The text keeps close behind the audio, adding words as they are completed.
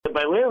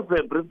By way of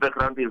a brief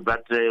background is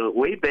that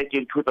way back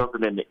in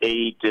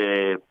 2008,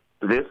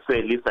 this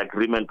lease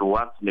agreement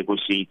was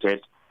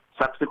negotiated,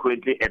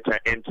 subsequently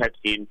entered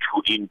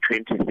into in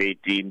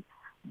 2013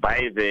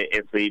 by the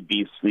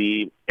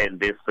SABC and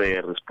this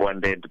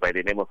respondent by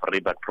the name of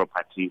Rayburn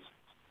Properties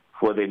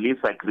for the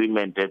lease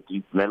agreement at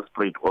its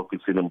Nelspruit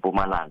office in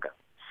Mpumalanga.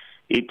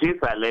 It is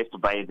alleged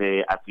by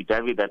the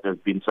affidavit that has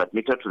been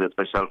submitted to the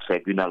special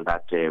tribunal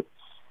that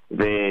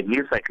the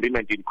lease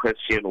agreement in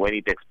question, when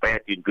it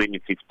expired in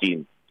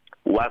 2015,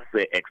 was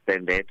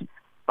extended,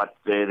 but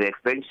the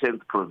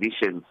extension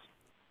provisions,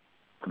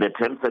 the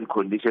terms and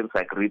conditions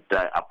agreed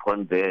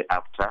upon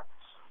thereafter,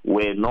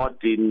 were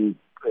not in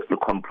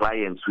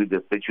compliance with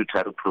the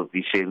statutory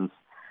provisions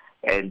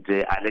and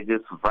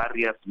alleges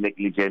various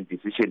negligent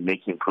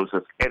decision-making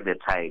process at the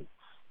time.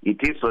 It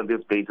is on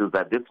this basis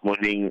that this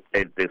morning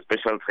the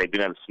special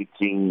tribunal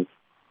sitting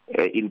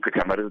in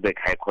Pietermaritzburg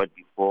High Court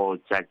before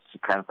Judge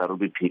Khansa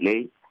Ruby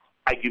Pillay,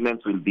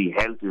 arguments will be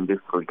held in this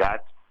regard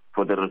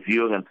for the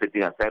reviewing and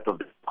setting aside of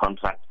the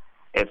contract,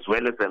 as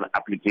well as an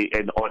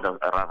order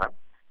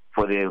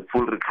for the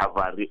full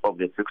recovery of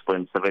the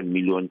 6.7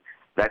 million.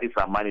 That is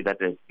some money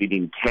that has been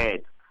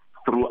incurred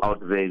throughout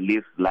the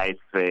lease life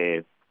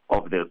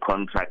of the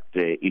contract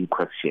in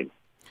question.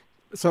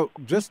 So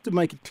just to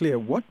make it clear,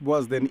 what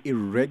was then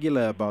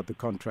irregular about the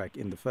contract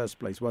in the first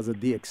place? Was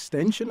it the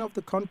extension of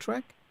the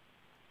contract?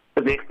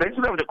 The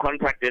extension of the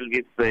contract,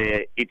 Elvis,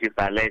 it is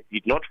alleged,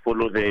 did not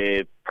follow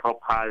the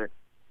proper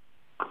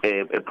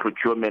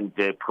procurement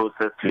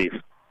process list.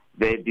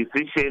 The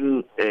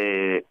decision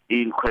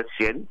in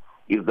question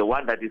is the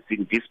one that is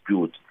in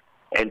dispute,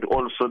 and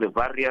also the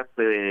various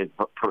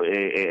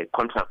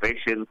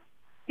contraventions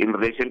in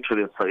relation to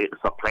the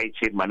supply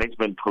chain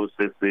management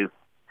processes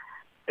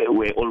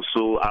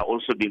are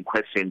also being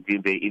questioned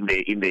in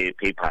the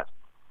papers.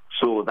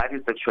 So that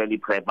is actually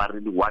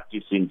primarily what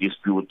is in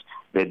dispute: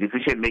 the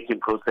decision-making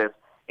process,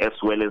 as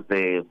well as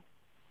the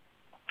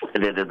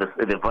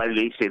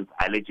violations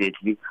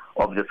allegedly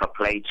of the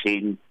supply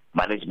chain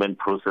management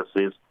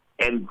processes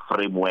and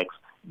frameworks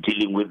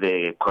dealing with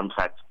the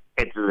contract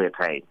at the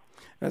time.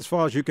 As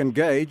far as you can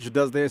gauge,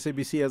 does the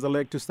SABC has a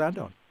leg to stand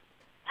on?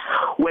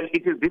 Well,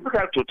 it is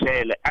difficult to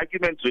tell.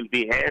 Arguments will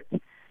be heard.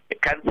 The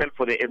counsel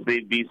for the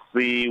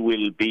SABC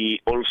will be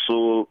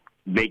also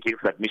making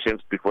submissions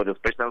before the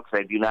special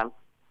tribunal.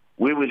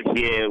 We will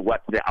hear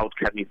what the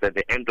outcome is at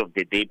the end of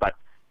the day, but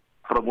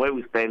from where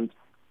we stand,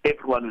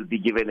 everyone will be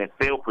given a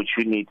fair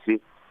opportunity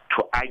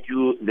to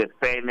argue the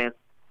fairness,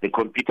 the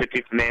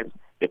competitiveness,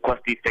 the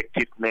cost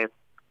effectiveness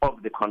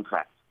of the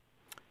contract.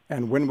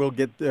 And when will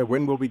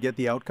we get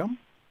the outcome?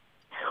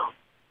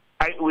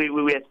 We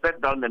will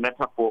expect down the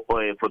matter for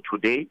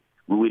today.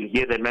 We will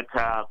hear the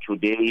matter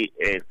today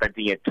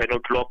starting at 10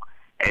 o'clock,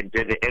 and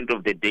at the end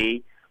of the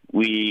day,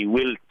 we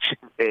will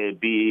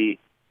be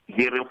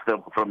hearing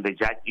from the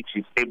judge if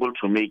she's able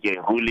to make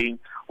a ruling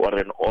or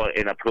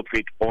an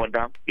appropriate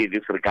order in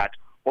this regard,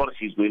 or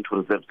she's going to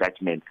reserve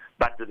judgment.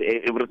 But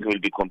everything will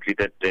be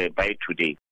completed by today.